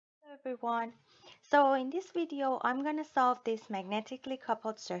everyone. So in this video, I'm going to solve this magnetically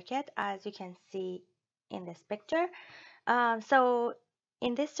coupled circuit as you can see in this picture. So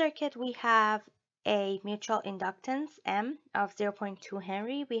in this circuit, we have a mutual inductance M of 0.2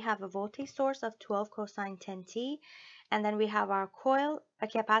 Henry. We have a voltage source of 12 cosine 10t. And then we have our coil, a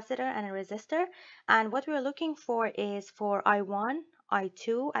capacitor, and a resistor. And what we're looking for is for I1,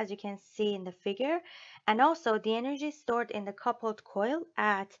 I2, as you can see in the figure, and also the energy stored in the coupled coil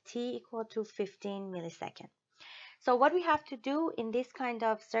at t equal to 15 milliseconds. So what we have to do in this kind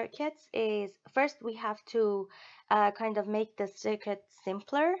of circuits is first we have to kind of make the circuit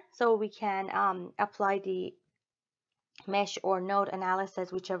simpler so we can apply the mesh or node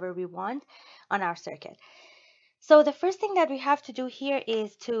analysis, whichever we want, on our circuit. So the first thing that we have to do here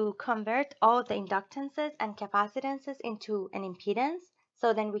is to convert all the inductances and capacitances into an impedance.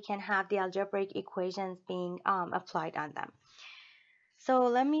 So then we can have the algebraic equations being applied on them. So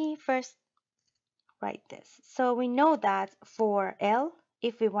let me first write this. So we know that for L,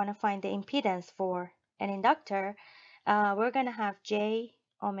 if we want to find the impedance for an inductor, we're going to have J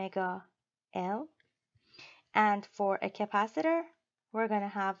omega L. And for a capacitor, we're going to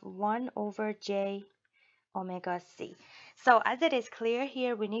have 1 over J omega C. So as it is clear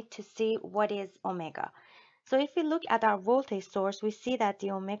here, we need to see what is omega. So if we look at our voltage source, we see that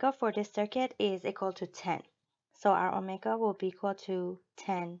the omega for this circuit is equal to 10. So our omega will be equal to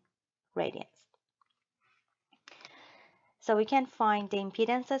 10 radians. So we can find the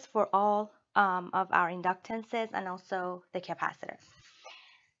impedances for all of our inductances and also the capacitor.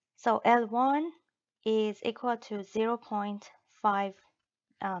 So L1 is equal to 0.5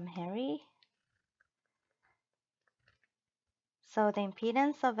 Henry. So the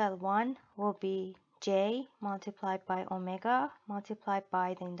impedance of L1 will be J multiplied by omega multiplied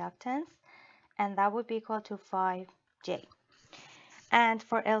by the inductance, and that would be equal to 5J. And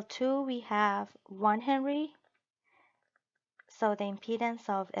for L2, we have 1 Henry. So the impedance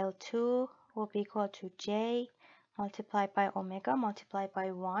of L2 will be equal to J multiplied by omega multiplied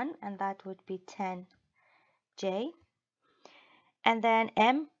by 1, and that would be 10J. And then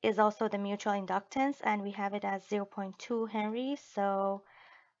M is also the mutual inductance, and we have it as 0.2 Henry. So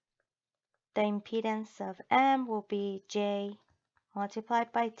the impedance of M will be J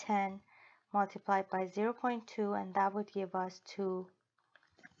multiplied by 10 multiplied by 0.2, and that would give us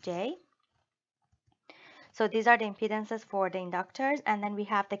 2J. So these are the impedances for the inductors, and then we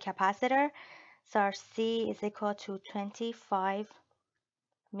have the capacitor. So our C is equal to 25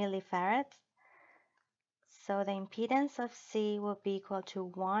 millifarads. So the impedance of C will be equal to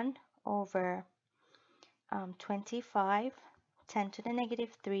 1 over 25, 10 to the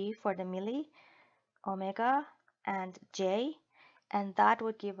negative 3 for the milli, omega, and J, and that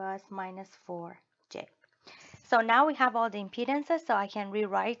would give us minus 4J. So now we have all the impedances, so I can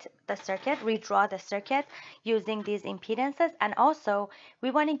rewrite the circuit, redraw the circuit using these impedances. And also, we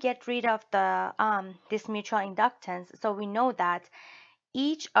want to get rid of the this mutual inductance. So we know that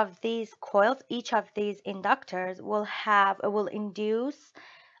each of these coils, each of these inductors will induce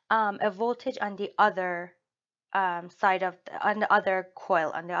a voltage on the other side of on the other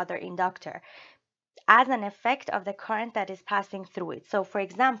coil, on the other inductor, as an effect of the current that is passing through it. So for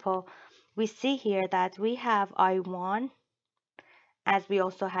example, we see here that we have I1, as we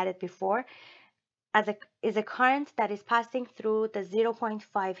also had it before, is a current that is passing through the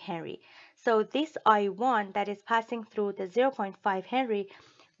 0.5 Henry. So this I1 that is passing through the 0.5 Henry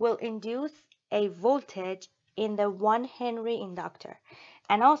will induce a voltage in the 1 Henry inductor.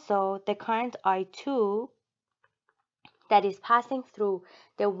 And also the current I2 that is passing through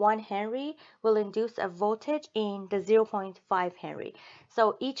the 1 Henry will induce a voltage in the 0.5 Henry.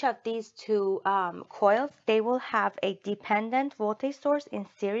 So each of these two coils, they will have a dependent voltage source in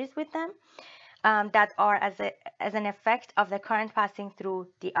series with them that are as an effect of the current passing through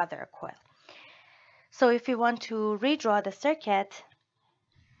the other coil. So if we want to redraw the circuit,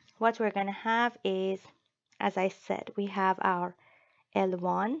 what we're going to have is, as I said, we have our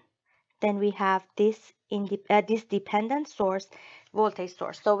L1, then we have this dependent source, voltage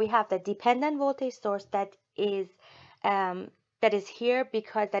source. So we have the dependent voltage source that is here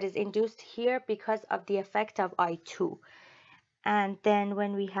because that is induced here because of the effect of I2. And then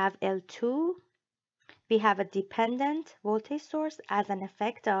when we have L2, we have a dependent voltage source as an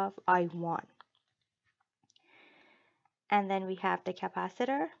effect of I1. And then we have the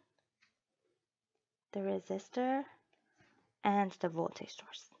capacitor, the resistor, and the voltage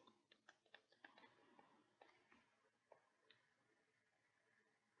source.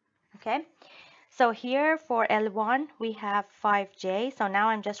 Okay, so here for L1 we have 5J. So now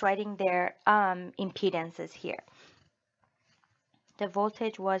I'm just writing their impedances here. the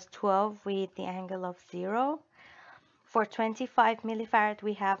voltage was 12 with the angle of 0. For 25 millifarad,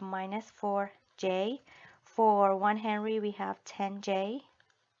 we have minus 4J. For 1 Henry, we have 10J.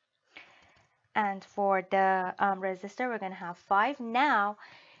 And for the resistor, we're going to have 5. Now,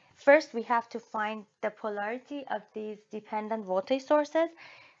 first, we have to find the polarity of these dependent voltage sources.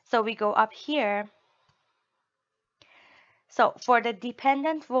 So we go up here. So for the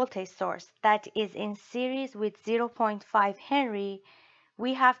dependent voltage source that is in series with 0.5 Henry,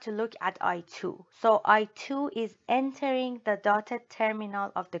 we have to look at I2. So I2 is entering the dotted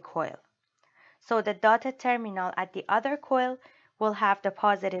terminal of the coil. So the dotted terminal at the other coil will have the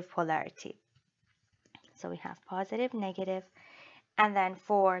positive polarity. So we have positive, negative. And then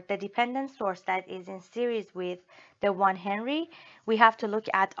for the dependent source that is in series with the 1 Henry, we have to look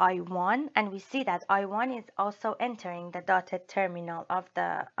at I1, and we see that I1 is also entering the dotted terminal of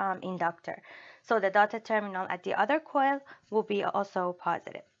the inductor. So the dotted terminal at the other coil will be also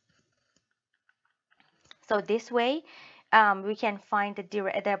positive. So this way, we can find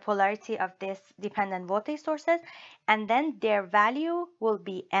the polarity of this dependent voltage sources, and then their value will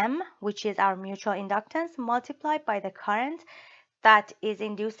be M, which is our mutual inductance, multiplied by the current that is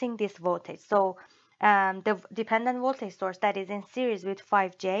inducing this voltage. So the dependent voltage source that is in series with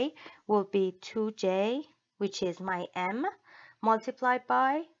 5J will be 2J, which is my M, multiplied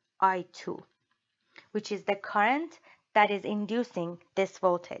by I2, which is the current that is inducing this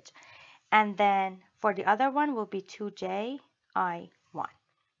voltage. And then for the other one will be 2J I1.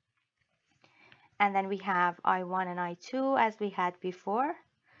 And then we have I1 and I2 as we had before.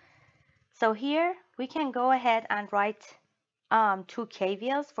 So here we can go ahead and write 2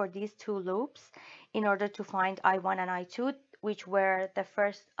 KVLs for these 2 loops in order to find I1 and I2, which were the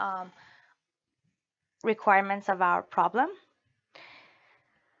first requirements of our problem.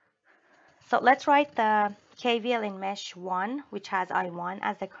 So let's write the KVL in mesh 1, which has I1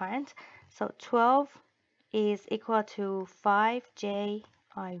 as the current. So 12 is equal to 5J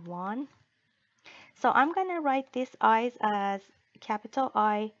I1. So I'm going to write these I's as capital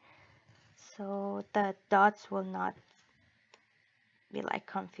I, so the dots will not be like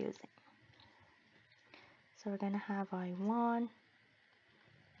confusing. So we're going to have I1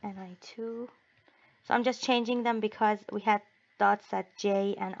 and I2. So I'm just changing them because we had dots at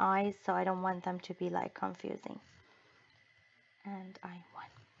J and I's, so I don't want them to be like confusing. And I1.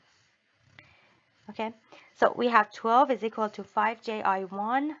 Okay, so we have 12 is equal to 5J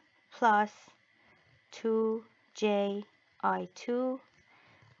I1 plus 2J I2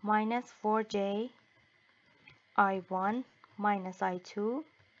 minus 4J I1 minus I2.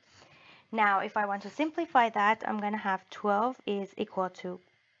 Now, if I want to simplify that, I'm going to have 12 is equal to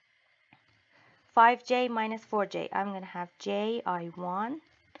 5J minus 4J. I'm going to have J I1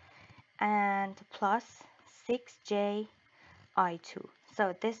 and plus 6J I2.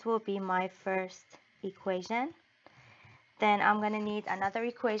 So this will be my first equation. Then I'm going to need another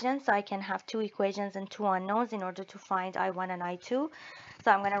equation, so I can have 2 equations and 2 unknowns in order to find I1 and I2.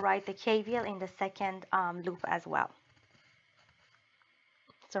 So I'm going to write the KVL in the second loop as well.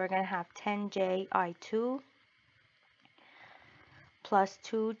 So we're going to have 10J I2 plus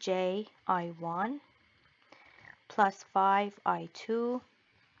 2J I1 plus 5 I2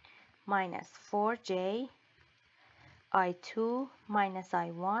 minus 4J I2 minus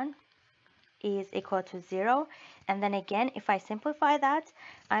I1 is equal to 0. And then again, if I simplify that,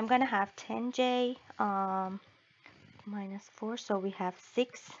 I'm going to have 10J minus 4. So we have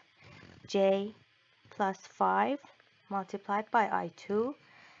 6J plus 5 multiplied by I2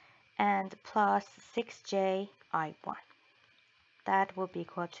 and plus 6J I1. That will be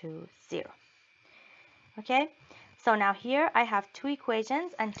equal to 0. Okay, so now here I have 2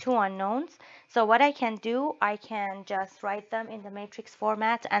 equations and 2 unknowns. So what I can do, I can just write them in the matrix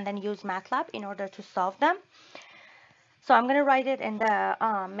format and then use MATLAB in order to solve them. So I'm going to write it in the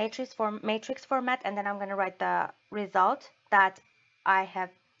matrix format, and then I'm going to write the result that I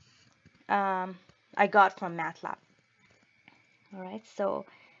have I got from MATLAB. All right, so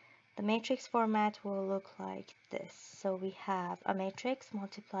the matrix format will look like this. So we have a matrix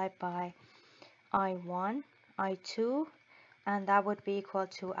multiplied by I1, I2, and that would be equal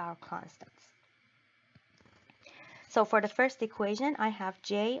to our constants. So for the first equation, I have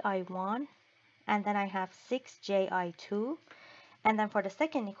J I1, and then I have 6J I2. And then for the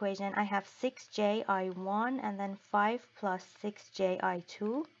second equation, I have 6J I1, and then 5 plus 6J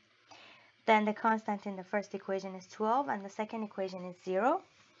I2. Then the constant in the first equation is 12, and the second equation is 0.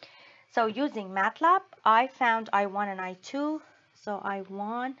 So using MATLAB, I found I1 and I2. So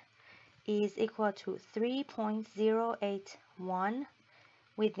I1 is equal to 3.081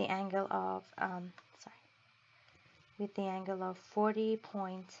 with the angle of with the angle of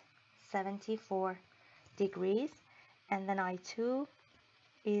 40.74 degrees, and then I2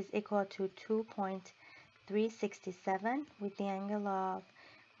 is equal to 2.367 with the angle of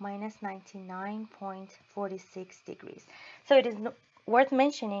minus 99.46 degrees. So it is worth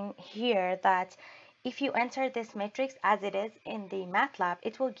mentioning here that if you enter this matrix as it is in the MATLAB,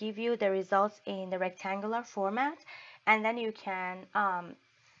 it will give you the results in the rectangular format, and then you can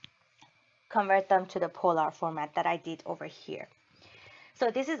convert them to the polar format that I did over here. So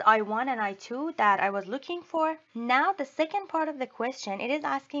this is I1 and I2 that I was looking for. Now the second part of the question, it is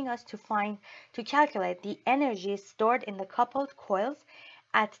asking us to calculate the energy stored in the coupled coils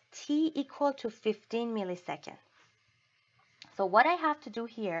at t equal to 15 milliseconds. So what I have to do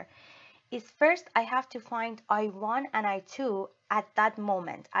here is first I have to find I1 and I2 at that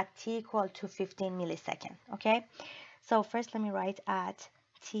moment at t equal to 15 milliseconds, okay? So first let me write at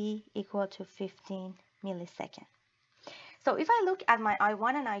t equal to 15 milliseconds. So if I look at my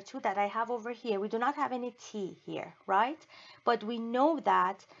I1 and I2 that I have over here, we do not have any t here, right? But we know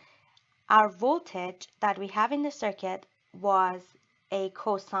that our voltage that we have in the circuit was a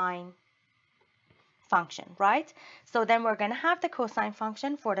cosine function, right? So then we're going to have the cosine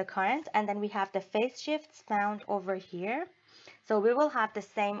function for the current, and then we have the phase shifts found over here. So we will have the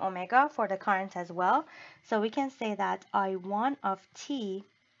same omega for the current as well. So we can say that I1 of t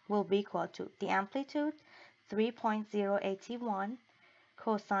will be equal to the amplitude 3.081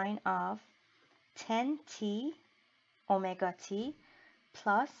 cosine of 10t omega t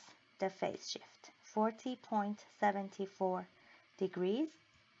plus the phase shift 40.74 degrees,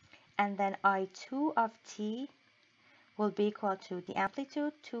 and then I2 of t will be equal to the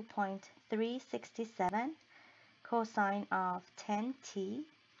amplitude 2.367 cosine of 10t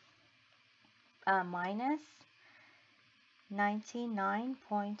minus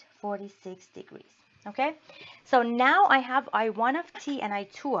 99.46 degrees. Okay, so now I have I1 of t and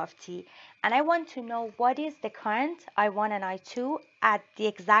I2 of t, and I want to know what is the current I1 and I2 at the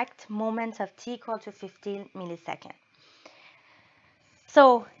exact moment of t equal to 15 milliseconds.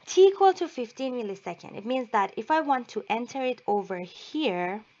 So t equal to 15 milliseconds, it means that if I want to enter it over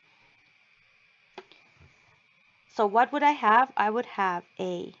here, so what would I have? I would have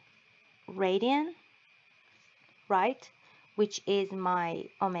a radian, right, which is my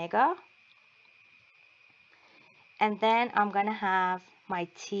omega, and then I'm going to have my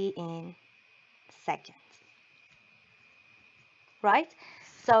t in seconds, right?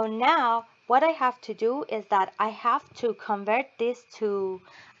 So now what I have to do is that I have to convert this to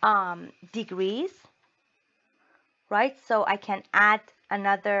degrees, right? So I can add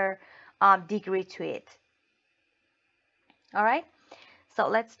another degree to it. All right, so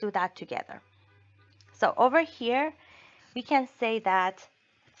let's do that together. So over here, we can say that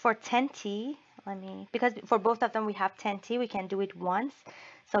for 10t, because for both of them we have 10t, we can do it once.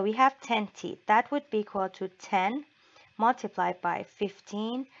 So we have 10t, that would be equal to 10 multiplied by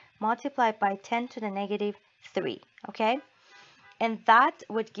 15 multiplied by 10 to the negative 3, okay? And that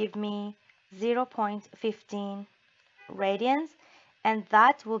would give me 0.15 radians, and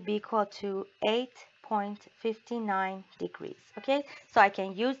that will be equal to 8.59 degrees, okay? So I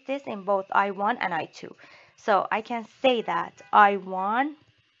can use this in both I1 and I2. So I can say that I1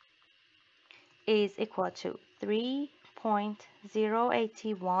 is equal to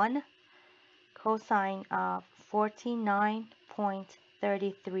 3.081 cosine of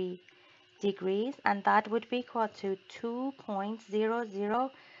 49.33 degrees, and that would be equal to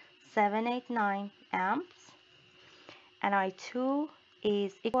 2.00789 amps. And I2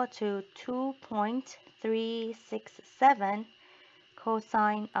 is equal to 2.367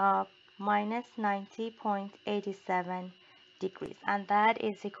 cosine of minus 90.87 degrees, and that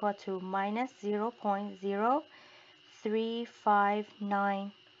is equal to minus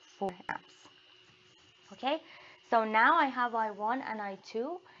 0.03594 amps. Okay, so now I have I1 and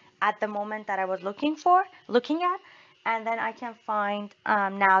I2 at the moment that I was looking at, and then I can find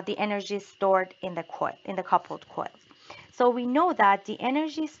now the energy stored in the coil, in the coupled coils. So we know that the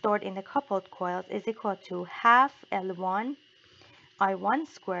energy stored in the coupled coils is equal to half L1 I1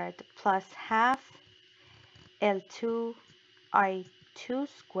 squared plus half L2 I2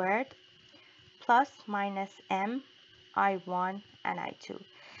 squared plus minus M I1 and I2.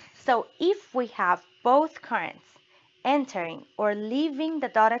 So if we have both currents entering or leaving the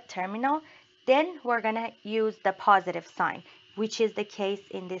dotted terminal, then we're going to use the positive sign, which is the case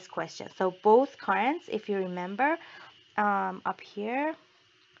in this question. So both currents, if you remember, up here,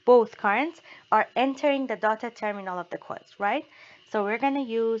 both currents are entering the dotted terminal of the coils, right? So we're going to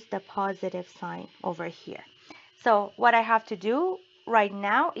use the positive sign over here. So what I have to do right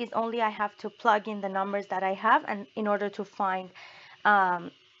now is only I have to plug in the numbers that I have and in order to find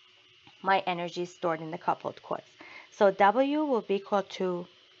um, my energy stored in the coupled coils. So W will be equal to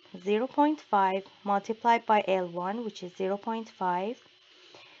 0.5 multiplied by L1, which is 0.5,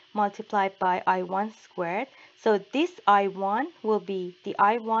 multiplied by I1 squared. So this I1 will be the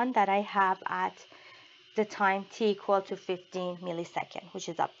I1 that I have at the time t equal to 15 millisecond, which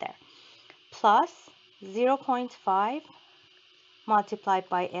is up there, plus 0.5 multiplied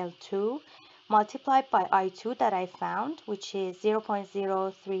by L2 multiplied by I2 that I found, which is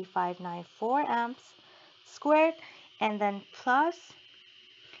 0.03594 amps squared, and then plus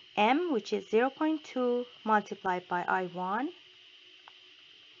M, which is 0.2 multiplied by I1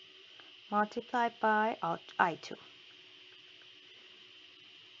 multiplied by I2.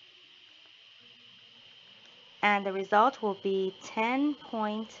 And the result will be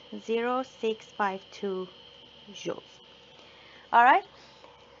 10.0652 joules. All right,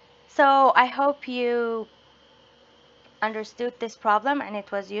 so I hope you understood this problem and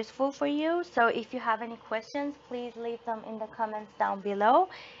it was useful for you. So if you have any questions, please leave them in the comments down below,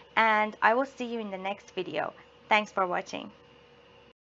 and I will see you in the next video. Thanks for watching.